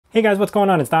Hey guys, what's going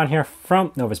on? It's Don here from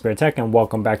Novaspirit Tech and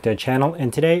welcome back to the channel.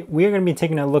 And today we are going to be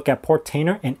taking a look at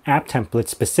Portainer and app templates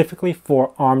specifically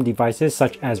for ARM devices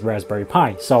such as Raspberry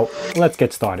Pi. So let's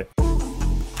get started.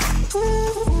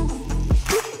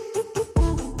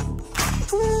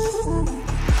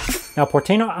 Now,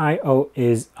 Portainer.io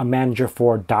is a manager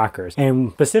for Dockers,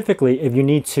 and specifically if you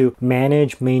need to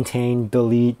manage, maintain,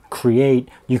 delete, create,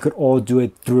 you could all do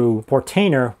it through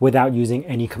Portainer without using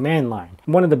any command line.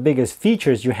 One of the biggest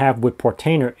features you have with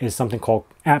Portainer is something called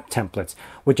app templates,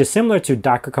 which is similar to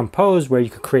Docker Compose, where you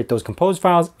can create those compose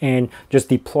files and just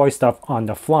deploy stuff on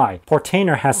the fly.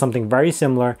 Portainer has something very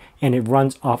similar and it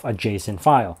runs off a JSON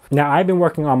file. Now, I've been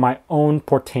working on my own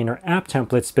Portainer app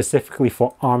template specifically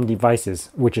for ARM devices,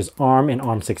 which is ARM and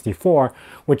arm64,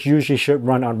 which usually should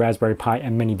run on Raspberry Pi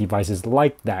and many devices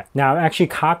like that. Now, I've actually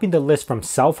copied the list from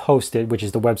SelfHosted, which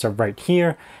is the website right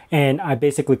here, and I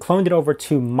basically cloned it over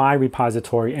to my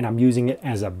repository and I'm using it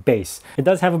as a base. It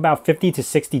does have about 50 to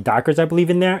 60 Dockers, I believe,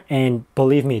 in there, and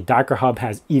believe me, Docker Hub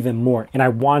has even more, and I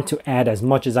want to add as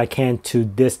much as I can to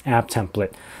this app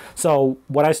template. So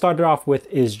what I started off with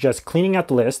is just cleaning out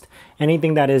the list.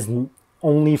 Anything that is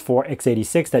only for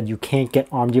x86 that you can't get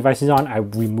ARM devices on, I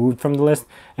removed from the list.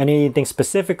 And anything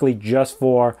specifically just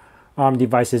for ARM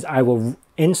devices, I will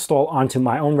install onto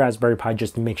my own Raspberry Pi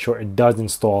just to make sure it does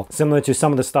install, similar to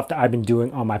some of the stuff that I've been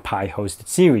doing on my Pi hosted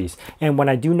series. And when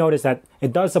I do notice that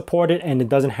it does support it and it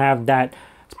doesn't have that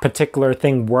particular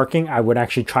thing working, I would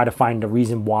actually try to find the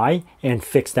reason why and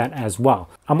fix that as well.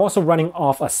 I'm also running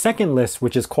off a second list,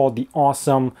 which is called the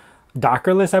Awesome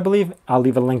Docker list, I believe. I'll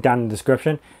leave a link down in the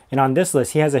description. And on this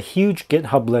list, he has a huge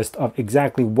GitHub list of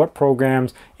exactly what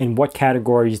programs and what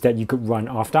categories that you could run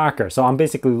off Docker. So I'm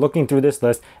basically looking through this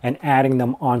list and adding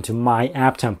them onto my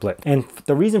app template. And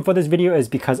the reason for this video is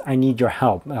because I need your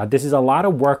help. This is a lot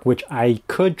of work, which I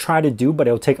could try to do, but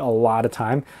it'll take a lot of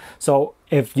time. So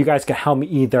if you guys could help me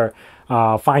either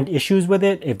find issues with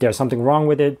it, if there's something wrong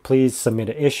with it, please submit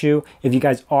an issue. If you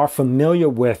guys are familiar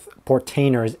with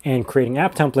Portainers and creating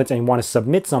app templates and want to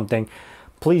submit something,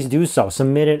 please do so.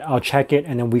 Submit it, I'll check it,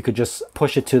 and then we could just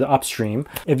push it to the upstream.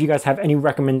 If you guys have any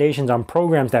recommendations on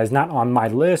programs that is not on my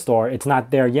list or it's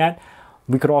not there yet,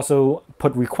 we could also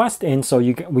put requests in so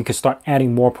we could start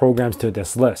adding more programs to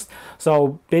this list.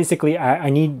 So basically, I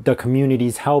need the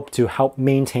community's help to help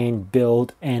maintain,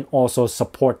 build, and also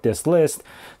support this list.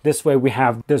 This way we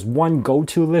have this one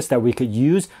go-to list that we could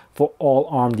use for all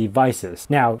ARM devices.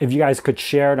 Now, if you guys could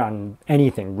share it on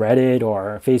anything, Reddit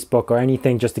or Facebook or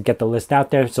anything, just to get the list out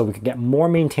there so we could get more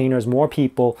maintainers, more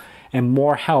people, and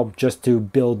more help just to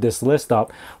build this list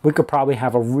up, we could probably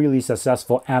have a really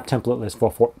successful app template list for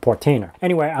Portainer.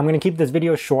 Anyway, I'm going to keep this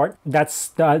video short. That's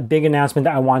the big announcement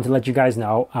that I wanted to let you guys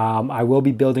know. I will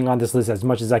be building on this list as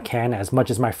much as I can, as much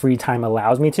as my free time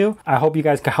allows me to. I hope you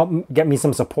guys can help get me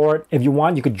some support. If you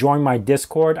want, you could join my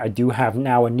Discord. I do have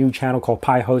now a new channel called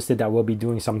Pi Hosted that will be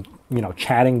doing some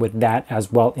chatting with that as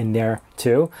well in there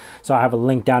too. So I have a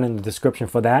link down in the description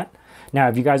for that. Now,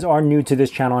 if you guys are new to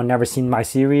this channel and never seen my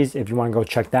series, if you want to go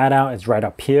check that out, it's right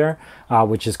up here,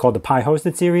 which is called the Pi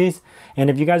Hosted series. And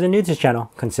if you guys are new to this channel,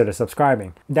 consider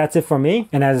subscribing. That's it for me.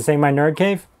 And as I say in my nerd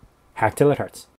cave, hack till it hurts.